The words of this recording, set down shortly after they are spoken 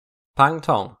Pang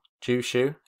Tong,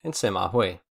 Shu, and Sima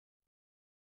Hui.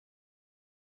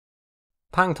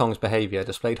 Pang Tong's behaviour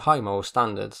displayed high moral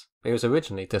standards, but he was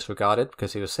originally disregarded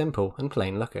because he was simple and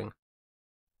plain looking.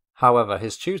 However,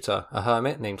 his tutor, a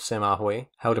hermit named Sima Hui,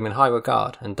 held him in high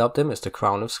regard and dubbed him as the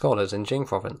crown of scholars in Jing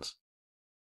province.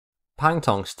 Pang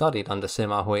Tong studied under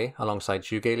Sima Hui alongside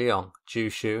Zhuge Liang,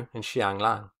 Shu, and Xiang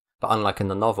Lang, but unlike in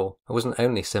the novel, it wasn't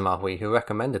only Sima Hui who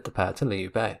recommended the pair to Liu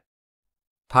Bei.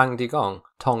 Pang Digong,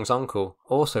 Tong's uncle,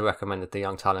 also recommended the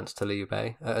young talents to Liu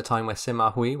Bei at a time where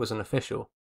Sima Hui was an official.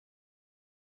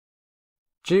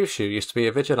 Shu used to be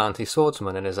a vigilante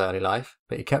swordsman in his early life,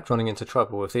 but he kept running into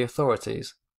trouble with the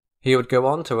authorities. He would go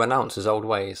on to renounce his old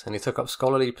ways, and he took up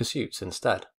scholarly pursuits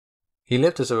instead. He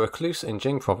lived as a recluse in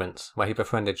Jing province, where he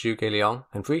befriended Zhuge Liang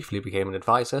and briefly became an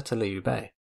advisor to Liu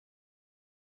Bei.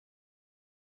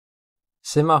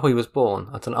 Sima Hui was born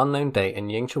at an unknown date in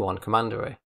Yingchuan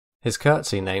Commandery. His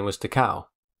courtesy name was Decao.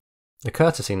 The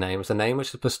courtesy name is the name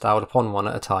which is bestowed upon one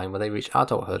at a time when they reach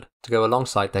adulthood to go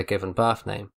alongside their given birth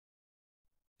name.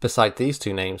 Beside these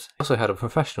two names, he also had a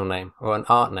professional name or an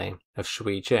art name of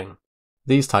Shui Jing.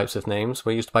 These types of names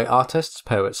were used by artists,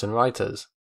 poets and writers.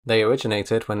 They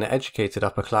originated when the educated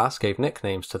upper class gave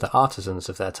nicknames to the artisans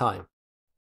of their time.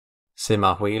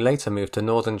 Sima Hui later moved to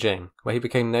northern Jing, where he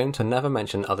became known to never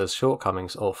mention others'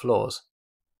 shortcomings or flaws.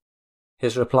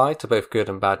 His reply to both good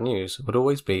and bad news would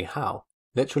always be how,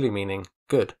 literally meaning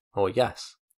good or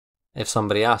yes. If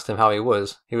somebody asked him how he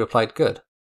was, he replied good.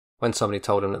 When somebody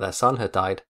told him that their son had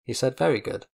died, he said very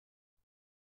good.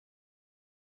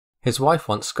 His wife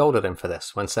once scolded him for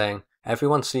this when saying,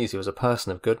 "Everyone sees you as a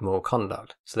person of good moral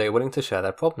conduct, so they are willing to share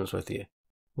their problems with you.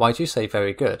 Why do you say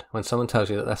very good when someone tells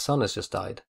you that their son has just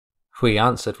died?" Hui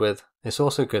answered with, "It's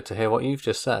also good to hear what you've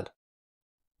just said."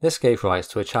 This gave rise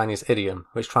to a Chinese idiom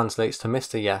which translates to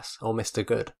Mr. Yes or Mr.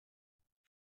 Good.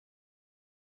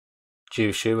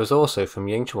 Shu was also from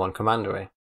Yingchuan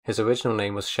Commandery. His original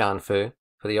name was Shan Fu,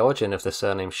 but the origin of the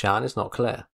surname Shan is not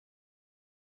clear.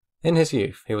 In his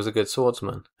youth, he was a good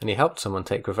swordsman, and he helped someone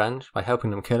take revenge by helping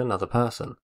them kill another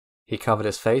person. He covered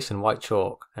his face in white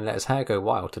chalk and let his hair go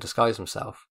wild to disguise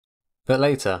himself. But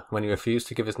later, when he refused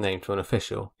to give his name to an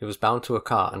official, he was bound to a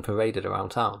cart and paraded around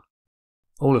town.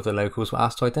 All of the locals were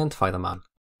asked to identify the man,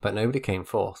 but nobody came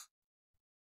forth.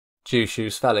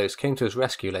 Shu's fellows came to his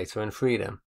rescue later and freed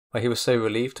him, where he was so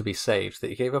relieved to be saved that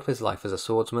he gave up his life as a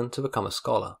swordsman to become a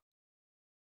scholar.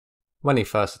 When he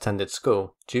first attended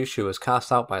school, Shu was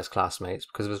cast out by his classmates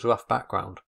because of his rough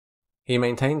background. He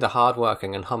maintained a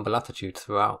hard-working and humble attitude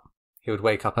throughout. He would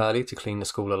wake up early to clean the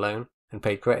school alone, and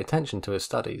paid great attention to his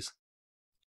studies.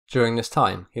 During this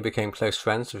time, he became close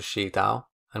friends with Shi Dao,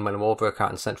 and when war broke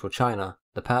out in central China,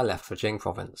 the pair left for Jing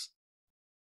province.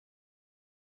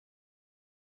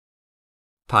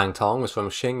 Pang Tong was from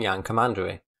Xingyang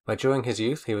Commandery, where during his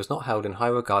youth he was not held in high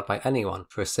regard by anyone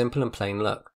for his simple and plain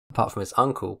look, apart from his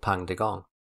uncle Pang Digong.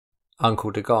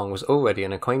 Uncle Digong was already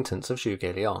an acquaintance of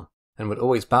Zhuge Liang, and would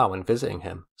always bow when visiting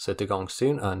him, so Digong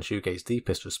soon earned Zhuge's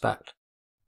deepest respect.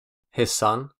 His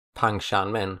son, Pang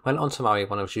Shanmin, went on to marry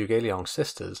one of Zhuge Liang's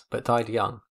sisters, but died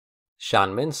young.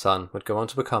 Shanmin's son would go on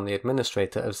to become the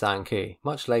administrator of Zhangqi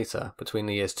much later, between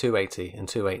the years 280 and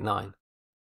 289.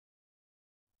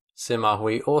 Sima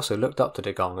Hui also looked up to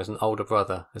Digong as an older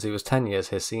brother, as he was 10 years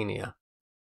his senior.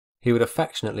 He would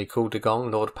affectionately call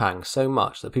Digong Lord Pang so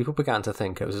much that people began to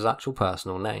think it was his actual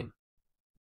personal name.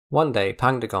 One day,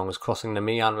 Pang Digong was crossing the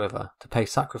Mian River to pay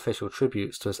sacrificial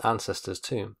tributes to his ancestor's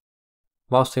tomb.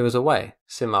 Whilst he was away,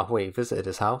 Sima Hui visited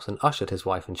his house and ushered his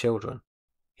wife and children.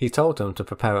 He told them to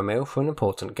prepare a meal for an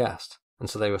important guest, and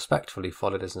so they respectfully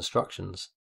followed his instructions.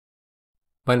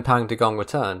 When Pang Digong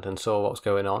returned and saw what was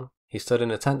going on, he stood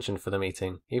in attention for the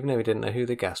meeting, even though he didn't know who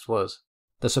the guest was.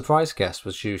 The surprise guest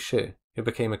was Shu, who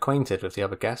became acquainted with the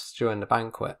other guests during the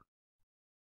banquet.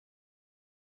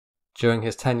 During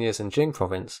his 10 years in Jing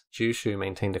province, Shu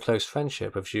maintained a close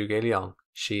friendship with Zhuge Liang,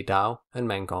 Shi Dao, and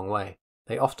Meng Gongwei.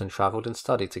 They often travelled and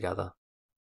studied together.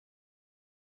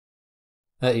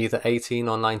 At either 18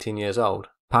 or 19 years old,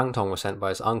 Pang Tong was sent by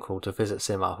his uncle to visit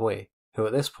Sima Hui, who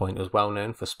at this point was well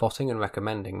known for spotting and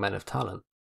recommending men of talent.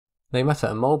 They met at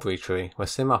a mulberry tree where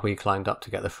Sima Hui climbed up to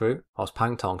get the fruit, whilst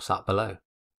Pang Tong sat below.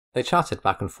 They chatted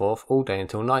back and forth all day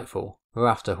until nightfall,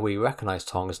 whereafter Hui recognised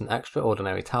Tong as an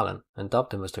extraordinary talent and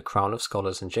dubbed him as the crown of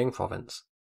scholars in Jing province.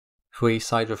 Hui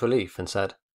sighed with relief and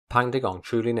said, "Pang Digong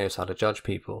truly knows how to judge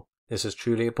people. This is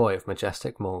truly a boy of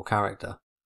majestic moral character."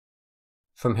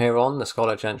 From here on, the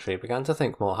scholar gentry began to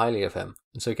think more highly of him,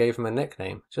 and so gave him a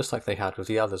nickname, just like they had with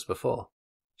the others before.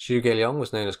 Zhuge Liang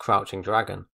was known as Crouching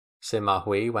Dragon, Sima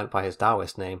Hui went by his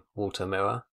Taoist name, Water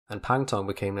Mirror, and Pang Tong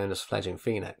became known as Fledging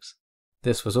Phoenix.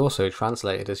 This was also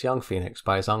translated as Young Phoenix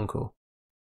by his uncle.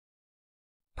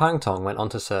 Pang Tong went on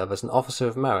to serve as an officer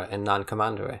of merit in Nan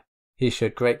Commandery. He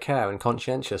showed great care and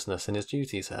conscientiousness in his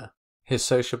duties here. His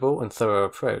sociable and thorough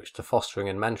approach to fostering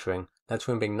and mentoring led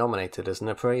to him being nominated as an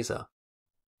appraiser.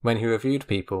 When he reviewed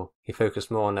people, he focused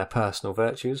more on their personal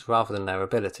virtues rather than their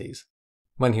abilities.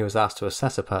 When he was asked to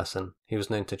assess a person, he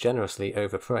was known to generously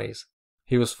overpraise.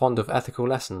 He was fond of ethical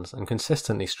lessons and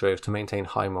consistently strove to maintain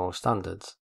high moral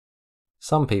standards.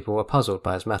 Some people were puzzled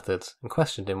by his methods and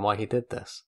questioned him why he did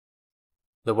this.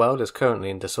 The world is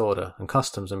currently in disorder and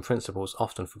customs and principles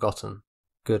often forgotten.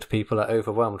 Good people are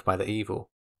overwhelmed by the evil.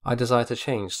 I desire to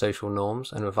change social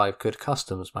norms and revive good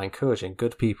customs by encouraging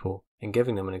good people and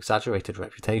giving them an exaggerated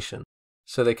reputation,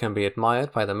 so they can be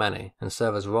admired by the many and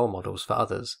serve as role models for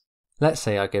others. Let's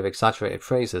say I give exaggerated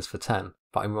praises for 10,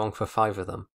 but I'm wrong for 5 of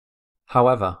them.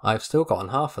 However, I have still gotten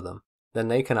half of them. Then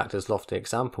they can act as lofty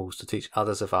examples to teach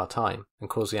others of our time and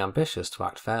cause the ambitious to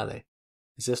act fairly.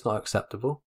 Is this not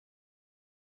acceptable?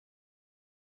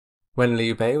 When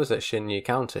Liu Bei was at Xinyi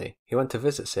County, he went to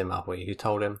visit Sima Hui, who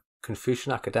told him,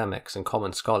 Confucian academics and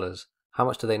common scholars, how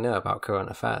much do they know about current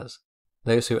affairs?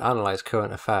 Those who analyse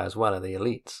current affairs well are the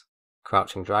elites.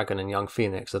 Crouching Dragon and Young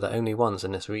Phoenix are the only ones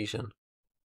in this region.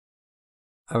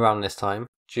 Around this time,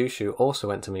 Shu also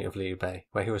went to meet with Liu Bei,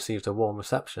 where he received a warm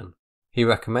reception. He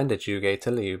recommended Zhuge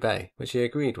to Liu Bei, which he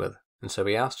agreed with, and so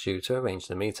he asked Shu to arrange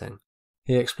the meeting.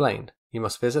 He explained, you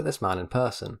must visit this man in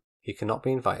person, he cannot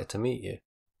be invited to meet you.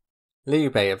 Liu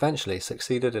Bei eventually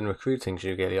succeeded in recruiting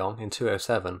Zhuge Liang in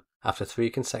 207 after 3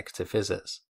 consecutive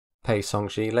visits. Pei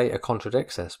Songzhi later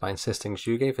contradicts this by insisting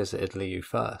Zhuge visited Liu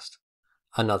first.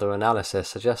 Another analysis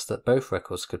suggests that both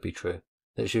records could be true,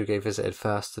 that Zhuge visited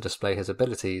first to display his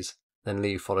abilities, then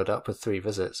Liu followed up with 3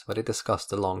 visits where they discussed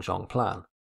the Longzhong plan.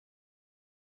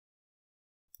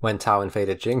 When Tao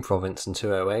invaded Jing province in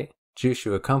 208,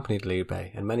 Shu accompanied Liu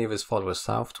Bei and many of his followers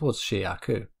south towards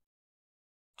Shiyaku.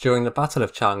 During the Battle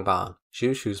of Changban,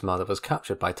 Shu's mother was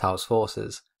captured by Tao's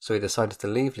forces, so he decided to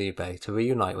leave Liu Bei to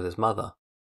reunite with his mother.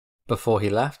 Before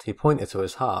he left, he pointed to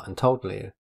his heart and told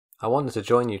Liu, I wanted to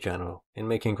join you, General, in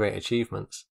making great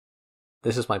achievements.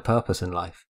 This is my purpose in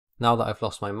life. Now that I've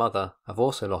lost my mother, I've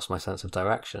also lost my sense of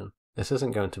direction. This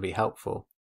isn't going to be helpful.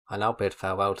 I now bid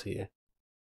farewell to you.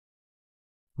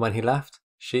 When he left,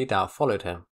 Shi Dao followed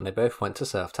him, and they both went to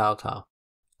serve Tao Tao.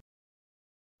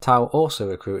 Tao also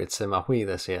recruited Sima Hui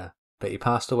this year, but he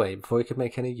passed away before he could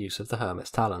make any use of the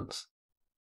hermit's talents.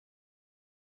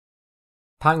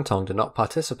 Pang Tong did not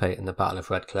participate in the Battle of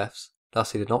Red Cliffs,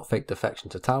 thus he did not fake defection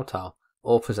to Tao Tao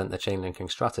or present the chain linking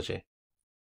strategy.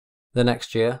 The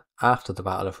next year, after the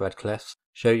Battle of Red Cliffs,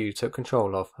 Zhou took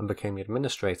control of and became the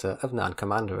administrator of Nan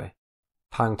Commandery.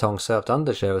 Pang Tong served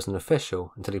under Zhou as an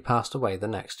official until he passed away the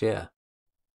next year.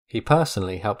 He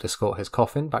personally helped escort his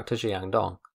coffin back to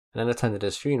Jiangdong, and then attended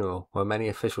his funeral where many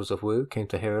officials of Wu came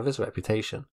to hear of his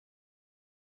reputation.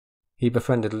 He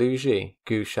befriended Lu Ji,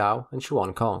 Gu Shao, and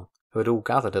Xuan Kong, who had all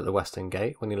gathered at the Western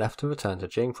Gate when he left to return to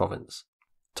Jing province.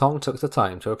 Tong took the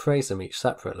time to appraise them each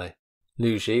separately.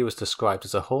 Lu Ji was described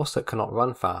as a horse that cannot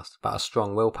run fast but has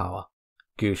strong willpower.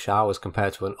 Gu Shao was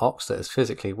compared to an ox that is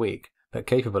physically weak but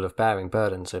capable of bearing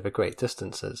burdens over great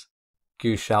distances.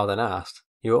 Gu Shao then asked,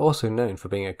 You are also known for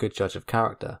being a good judge of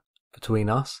character. Between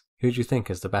us, who do you think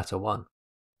is the better one?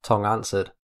 Tong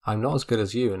answered, I'm not as good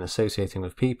as you in associating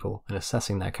with people and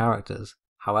assessing their characters.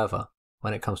 However,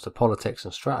 when it comes to politics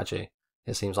and strategy,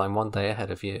 it seems I'm one day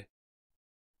ahead of you.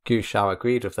 Gu Shao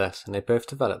agreed with this and they both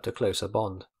developed a closer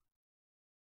bond.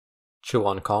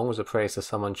 Xuan Kong was appraised as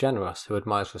someone generous who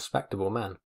admires respectable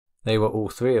men. They were all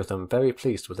 3 of them very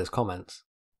pleased with his comments.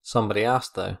 Somebody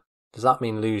asked though, does that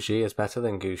mean Lu Ji is better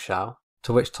than Gu Shao?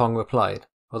 To which Tong replied,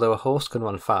 although a horse can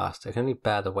run fast, it can only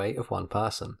bear the weight of one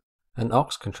person. An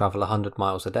ox can travel 100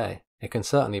 miles a day. It can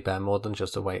certainly bear more than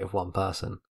just the weight of one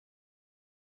person.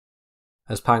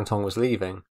 As Pang Tong was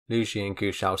leaving, Lu Ji and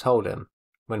Gu Shao told him,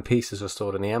 when peace is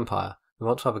restored in the empire, we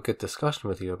want to have a good discussion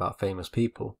with you about famous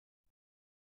people.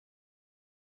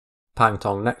 Pang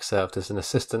Tong next served as an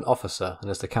assistant officer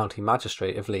and as the county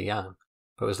magistrate of Liyang,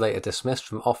 but was later dismissed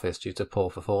from office due to poor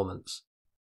performance.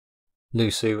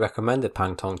 Lu Su recommended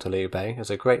Pang Tong to Liu Bei as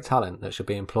a great talent that should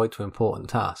be employed to important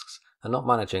tasks and not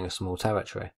managing a small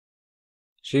territory.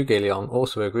 Zhuge Liang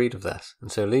also agreed with this,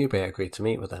 and so Liu Bei agreed to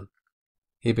meet with him.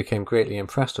 He became greatly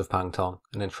impressed with Pang Tong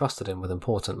and entrusted him with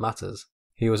important matters.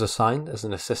 He was assigned as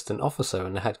an assistant officer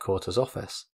in the headquarters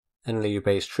office, and Liu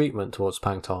Bei's treatment towards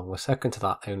Pang Tong was second to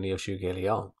that only of Zhuge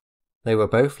Liang. They were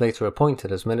both later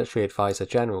appointed as military advisor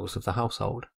generals of the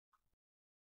household.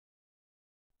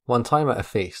 One time at a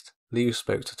feast, Liu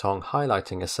spoke to Tong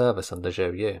highlighting his service under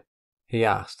Zhou Yu. He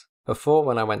asked, Before,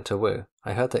 when I went to Wu,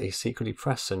 I heard that he secretly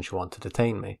pressed Sichuan to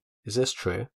detain me. Is this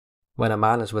true? When a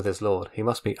man is with his lord, he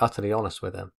must be utterly honest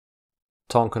with him.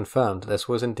 Tong confirmed that this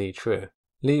was indeed true.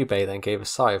 Liu Bei then gave a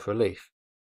sigh of relief.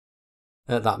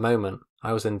 At that moment,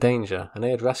 I was in danger and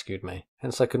they had rescued me,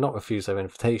 hence I could not refuse their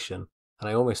invitation, and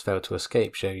I almost failed to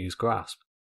escape Zhou grasp.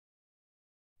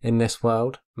 In this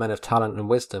world, men of talent and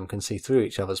wisdom can see through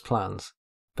each other's plans.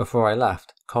 Before I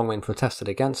left, Kongmin protested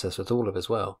against this with all of his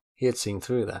will. He had seen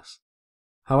through this.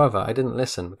 However, I didn't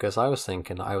listen because I was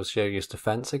thinking that I was Zhou's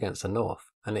defence against the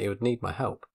north, and that he would need my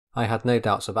help. I had no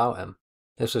doubts about him.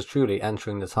 This was truly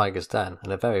entering the tiger's den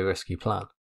and a very risky plan.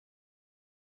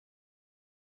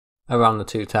 Around the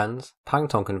 210s, Pang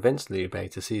Tong convinced Liu Bei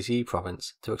to seize Yi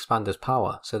province to expand his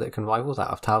power so that it can rival that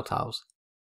of Cao Cao's.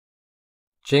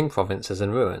 Jing province is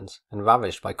in ruins and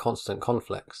ravaged by constant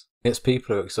conflicts. Its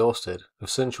people are exhausted, with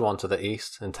Sichuan to the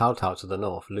east and Cao Cao to the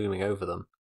north looming over them.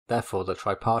 Therefore, the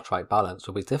tripartite balance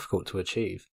will be difficult to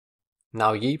achieve.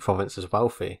 Now Yi province is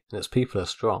wealthy and its people are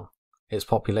strong. Its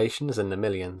population is in the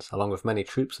millions, along with many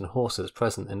troops and horses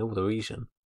present in all the region.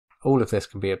 All of this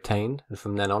can be obtained, and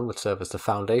from then on would serve as the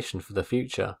foundation for the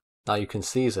future. Now you can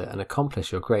seize it and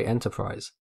accomplish your great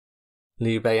enterprise.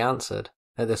 Liu Bei answered,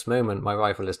 At this moment my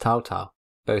rival is Cao Cao.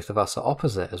 Both of us are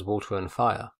opposite as water and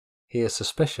fire. He is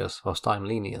suspicious whilst I'm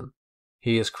lenient.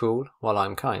 He is cruel while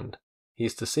I'm kind. He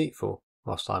is deceitful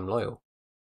whilst I'm loyal.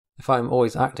 If I am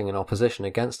always acting in opposition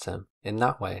against him, in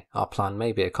that way our plan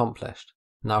may be accomplished.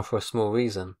 Now for a small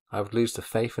reason, I would lose the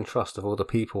faith and trust of all the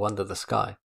people under the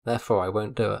sky. Therefore I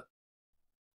won't do it.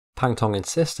 Pang Tong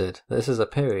insisted that this is a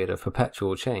period of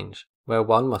perpetual change, where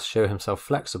one must show himself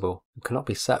flexible and cannot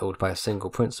be settled by a single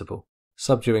principle.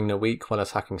 Subduing the weak while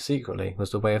attacking secretly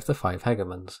was the way of the 5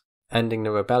 hegemons. Ending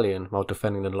the rebellion while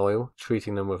defending the loyal,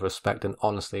 treating them with respect and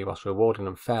honesty whilst rewarding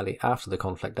them fairly after the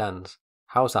conflict ends.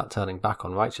 How is that turning back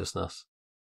on righteousness?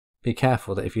 Be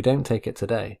careful that if you don't take it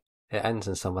today, it ends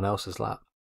in someone else's lap.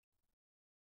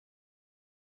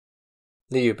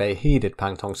 Liu Bei heeded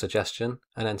Pang Tong's suggestion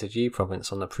and entered Yi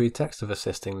province on the pretext of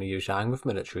assisting Liu Zhang with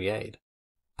military aid.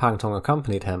 Pang Tong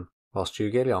accompanied him, whilst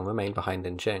Zhuge Liang remained behind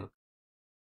in Jing.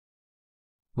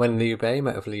 When Liu Bei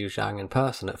met with Liu Zhang in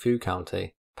person at Fu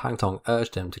County, Pang Tong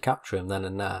urged him to capture him then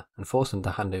and there and force him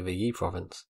to hand over Yi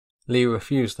province. Liu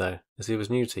refused though, as he was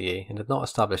new to Yi and had not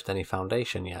established any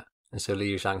foundation yet, and so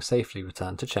Liu Zhang safely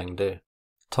returned to Chengdu.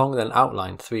 Tong then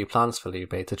outlined 3 plans for Liu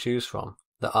Bei to choose from,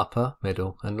 the upper,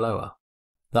 middle and lower.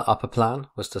 The upper plan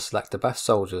was to select the best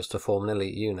soldiers to form an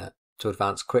elite unit, to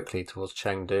advance quickly towards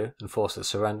Chengdu and force its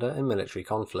surrender in military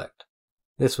conflict.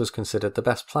 This was considered the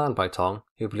best plan by Tong,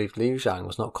 who believed Liu Zhang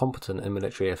was not competent in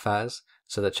military affairs,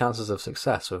 so the chances of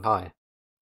success were high.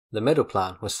 The middle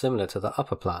plan was similar to the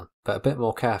upper plan, but a bit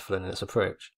more careful in its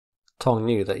approach. Tong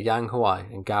knew that Yang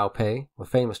Huai and Gao Pei were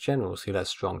famous generals who led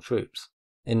strong troops.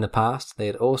 In the past, they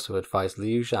had also advised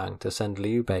Liu Zhang to send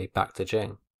Liu Bei back to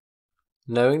Jing.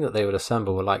 Knowing that they would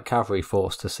assemble a light cavalry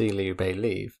force to see Liu Bei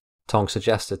leave, Tong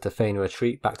suggested to feign a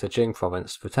retreat back to Jing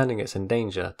province, pretending it's in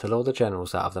danger, to lure the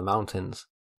generals out of the mountains.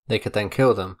 They could then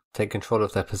kill them, take control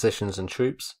of their positions and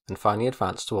troops, and finally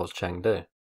advance towards Chengdu.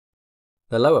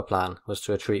 The lower plan was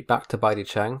to retreat back to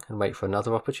Baidicheng and wait for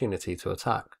another opportunity to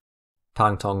attack.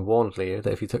 Pang Tong warned Liu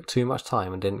that if he took too much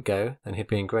time and didn't go, then he'd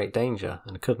be in great danger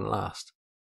and couldn't last.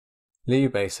 Liu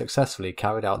Bei successfully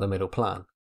carried out the middle plan.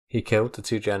 He killed the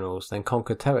 2 generals, then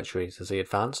conquered territories as he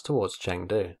advanced towards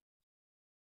Chengdu.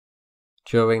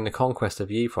 During the conquest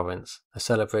of Yi province, a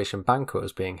celebration banquet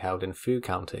was being held in Fu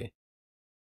County.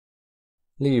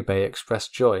 Liu Bei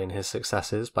expressed joy in his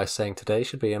successes by saying today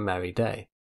should be a merry day.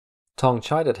 Tong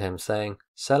chided him, saying,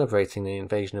 celebrating the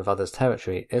invasion of others'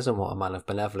 territory isn't what a man of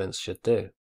benevolence should do.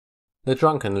 The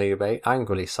drunken Liu Bei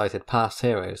angrily cited past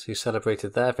heroes who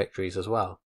celebrated their victories as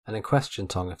well, and then questioned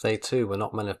Tong if they too were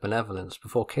not men of benevolence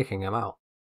before kicking him out.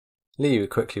 Liu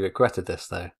quickly regretted this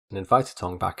though, and invited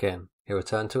Tong back in, who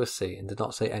returned to his seat and did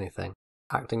not say anything,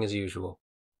 acting as usual.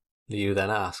 Liu then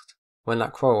asked, when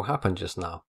that quarrel happened just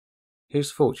now,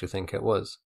 whose fault do you think it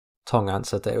was? Tong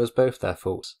answered that it was both their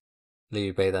faults.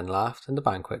 Liu Bei then laughed and the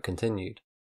banquet continued.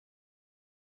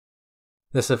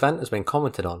 This event has been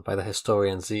commented on by the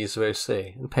historians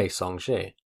Zizhi and Pei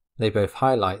Songzhi. They both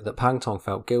highlight that Pang Tong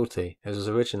felt guilty as it was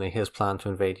originally his plan to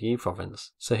invade Yi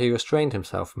province, so he restrained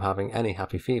himself from having any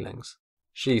happy feelings.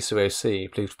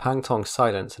 Zizhi believed Pang Tong's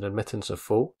silence and admittance of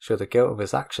fault showed the guilt of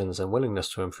his actions and willingness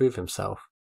to improve himself,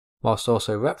 whilst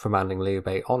also reprimanding Liu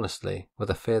Bei honestly with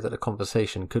a fear that the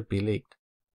conversation could be leaked.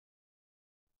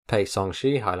 Pei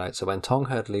Songzhi highlights that when Tong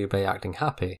heard Liu Bei acting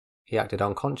happy, he acted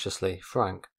unconsciously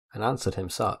frank and answered him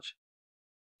such.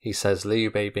 He says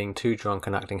Liu Bei being too drunk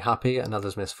and acting happy at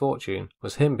another's misfortune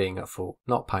was him being at fault,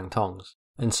 not Pang Tongs,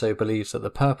 and so believes that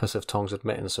the purpose of Tong's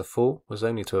admittance of fault was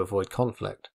only to avoid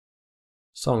conflict.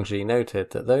 Songzhi noted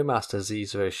that though Master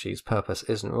Zizhi's purpose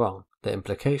isn't wrong, the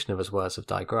implication of his words have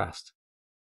digressed.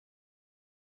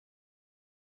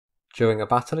 During a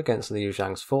battle against Liu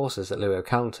Zhang's forces at Luo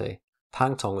County,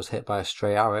 Pang Tong was hit by a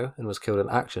stray arrow and was killed in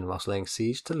action whilst laying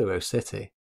siege to Luo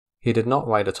City. He did not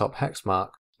ride atop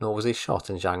Hexmark, nor was he shot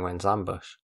in Zhang Ren's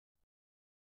ambush.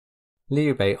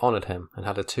 Liu Bei honoured him and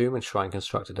had a tomb and shrine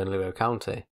constructed in Luo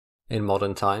County. In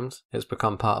modern times, it's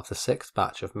become part of the 6th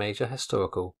batch of major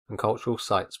historical and cultural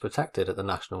sites protected at the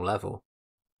national level.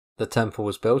 The temple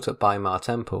was built at Bai Ma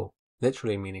Temple,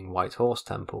 literally meaning White Horse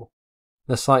Temple.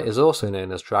 The site is also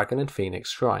known as Dragon and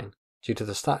Phoenix Shrine, due to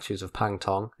the statues of Pang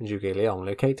Tong and Zhuge Liang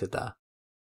located there.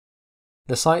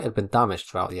 The site had been damaged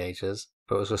throughout the ages,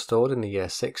 but was restored in the year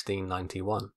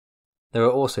 1691. There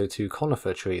are also 2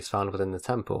 conifer trees found within the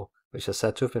temple, which are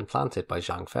said to have been planted by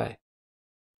Zhang Fei.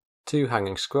 2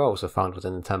 hanging scrolls are found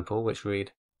within the temple which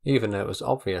read, "Even though it was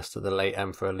obvious that the late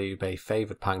Emperor Liu Bei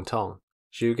favoured Pang Tong,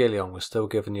 Zhuge Liang was still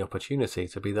given the opportunity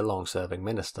to be the long-serving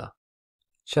minister."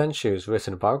 Chen Shu's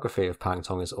written biography of Pang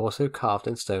Tong is also carved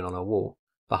in stone on a wall,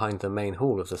 behind the main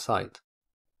hall of the site.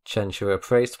 Chen Shu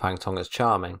praised Pang Tong as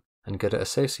charming and good at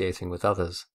associating with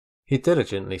others. He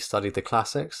diligently studied the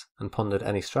classics and pondered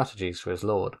any strategies for his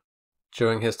lord.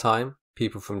 During his time,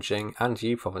 people from Jing and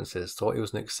Yi provinces thought he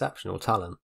was an exceptional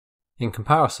talent. In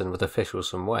comparison with officials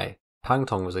from Wei, Pang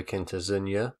Tong was akin to Zun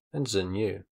Ye and Zun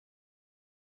Yu.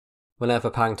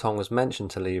 Whenever Pang Tong was mentioned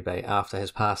to Liu Bei after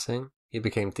his passing, he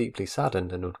became deeply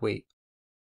saddened and would weep.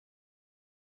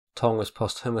 Tong was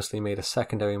posthumously made a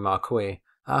secondary marquis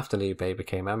after Liu Bei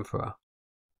became emperor.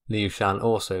 Liu Shan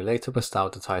also later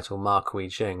bestowed the title Marquis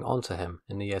Jing onto him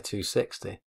in the year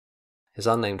 260. His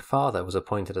unnamed father was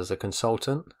appointed as a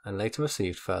consultant and later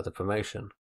received further promotion.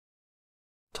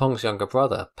 Tong's younger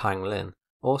brother, Pang Lin,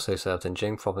 also served in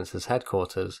Jing province's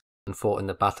headquarters and fought in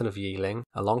the Battle of Yiling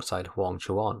alongside Huang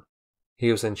Chuan.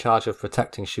 He was in charge of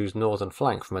protecting Shu's northern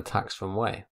flank from attacks from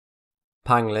Wei.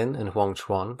 Pang Lin and Huang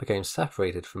Chuan became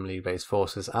separated from Liu Bei's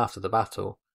forces after the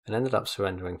battle and ended up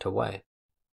surrendering to Wei.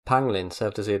 Pang Lin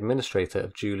served as the administrator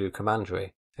of Julu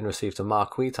Commandery and received a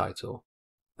marquis title.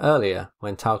 Earlier,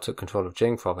 when Tao took control of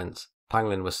Jing province, Pang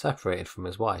Lin was separated from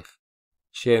his wife.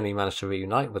 She only managed to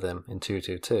reunite with him in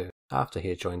 222 after he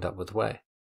had joined up with Wei.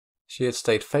 She had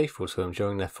stayed faithful to him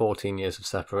during their 14 years of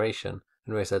separation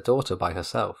and raised their daughter by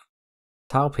herself.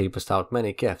 Tao Pi bestowed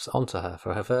many gifts onto her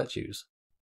for her virtues.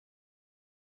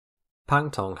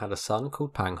 Pang Tong had a son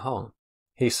called Pang Hong.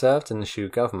 He served in the Shu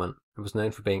government and was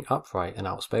known for being upright and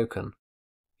outspoken.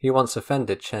 He once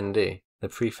offended Chen Di, the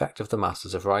prefect of the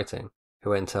Masters of Writing,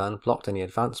 who in turn blocked any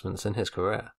advancements in his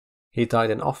career. He died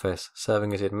in office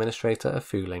serving as the administrator of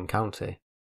Fuling County.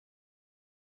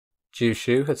 Zhu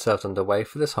Shu had served under Wei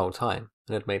for this whole time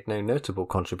and had made no notable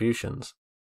contributions.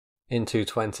 In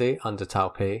 220, under Tao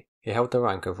Pi, he held the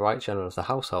rank of Right General of the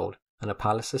Household and a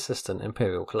Palace Assistant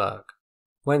Imperial Clerk.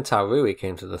 When Tao Rui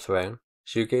came to the throne,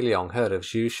 Zhuge Liang heard of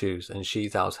Zhu Shu's and Shi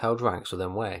Dao's held ranks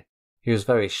within Wei. He was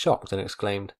very shocked and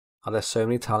exclaimed, "Are there so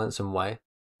many talents in Wei?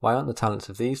 Why aren't the talents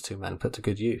of these 2 men put to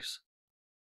good use?"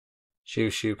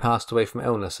 Zhu Shu passed away from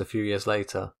illness a few years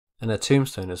later, and a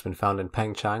tombstone has been found in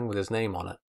Pengchang with his name on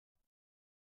it.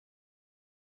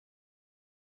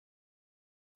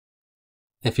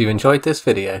 If you enjoyed this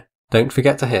video, don't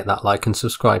forget to hit that like and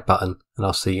subscribe button, and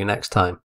I'll see you next time.